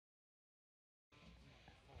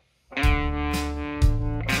Well,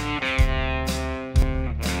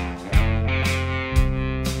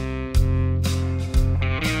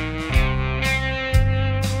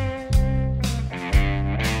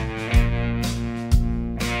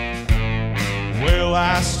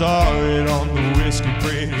 I started on the whiskey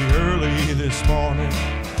pretty early this morning.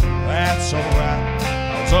 That's alright,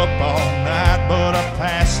 I was up all night, but I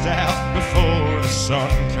passed out before the sun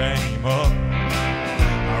came up.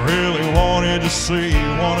 I really wanted to see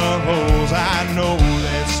one of those. I know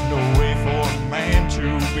there's no way for a man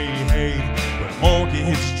to behave with a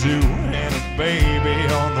mortgage due and a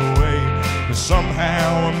baby on the way. But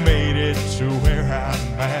somehow I made it to where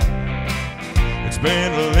I'm at. It's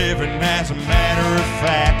been living as a matter of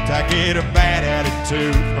fact. I get a bad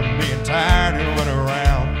attitude from being tired and running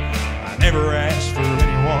around. I never asked for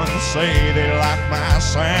anyone to say they like my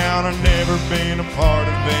sound. I've never been a part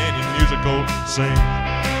of any musical scene.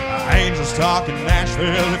 Angels talk in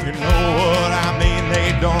Nashville, if you know what I mean.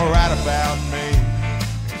 They don't write about me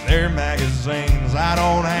in their magazines. I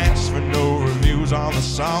don't ask for no reviews on the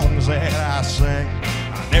songs that I sing.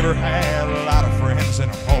 I never had a lot of friends and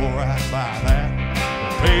I'm alright by that.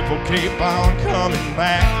 People keep on coming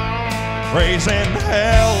back, raising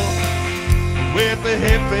hell with the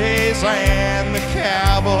hippies and the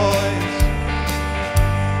cowboys.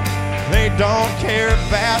 They don't care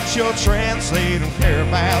about your trends, they don't care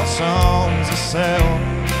about songs to sell.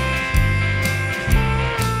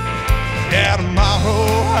 Yeah, tomorrow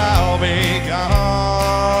I'll be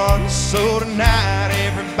gone, so tonight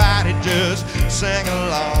everybody just sing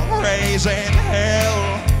along, raising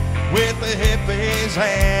hell with the hippies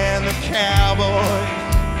and the cowboys.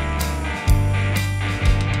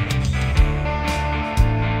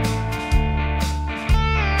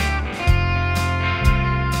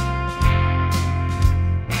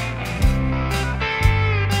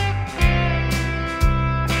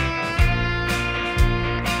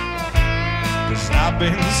 Cause I've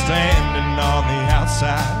been standing on the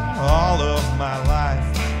outside all of my life,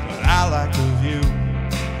 but I like the view.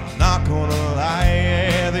 Not gonna lie,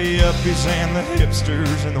 yeah, the uppies and the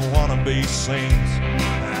hipsters and the wannabe scenes,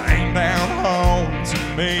 that ain't down home to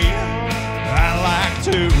me. I like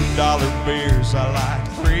 $2 beers, I like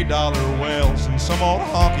 $3 wells, and some old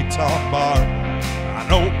honky-tonk bar. I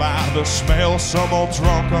know by the smell, some old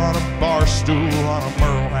drunk on a bar stool on a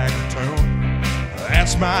Merle Haggard tune.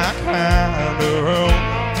 That's my kind of room,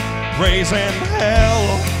 raising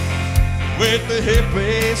hell with the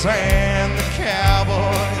hippies and the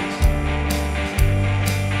cowboys.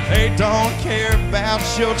 They don't care about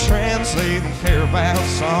your trends, they don't care about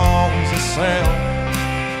songs that sell.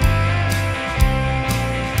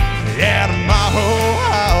 Yeah, tomorrow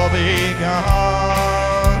I'll be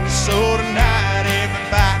gone, so tonight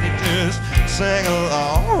everybody just sing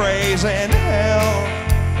along, raising hell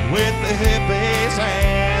with the hippies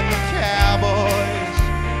and the cowboys.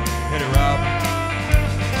 Hit it, Rob.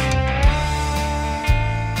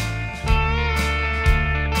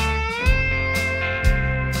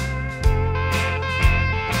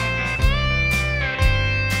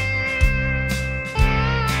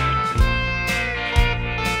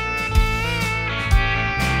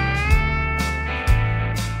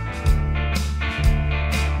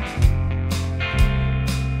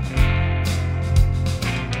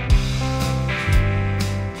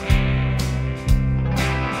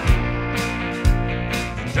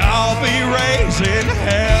 Raising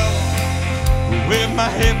hell with my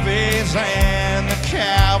hippies and the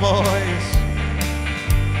cowboys.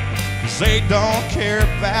 Cause they don't care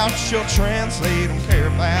about your trends, they don't care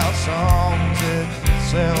about songs that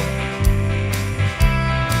sell.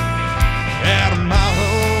 Yeah,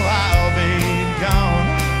 tomorrow I'll be gone,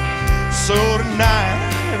 so tonight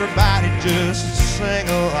everybody just sing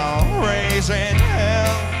along, raising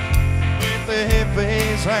hell with the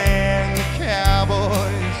hippies and the cowboys.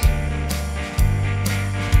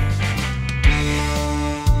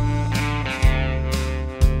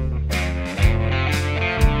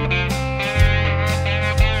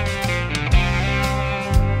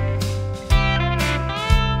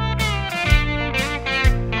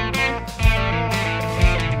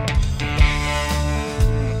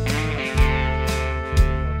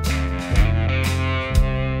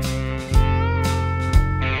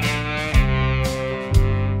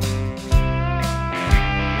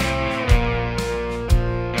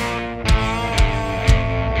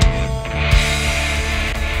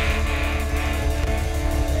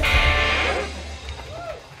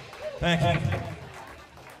 Thank you.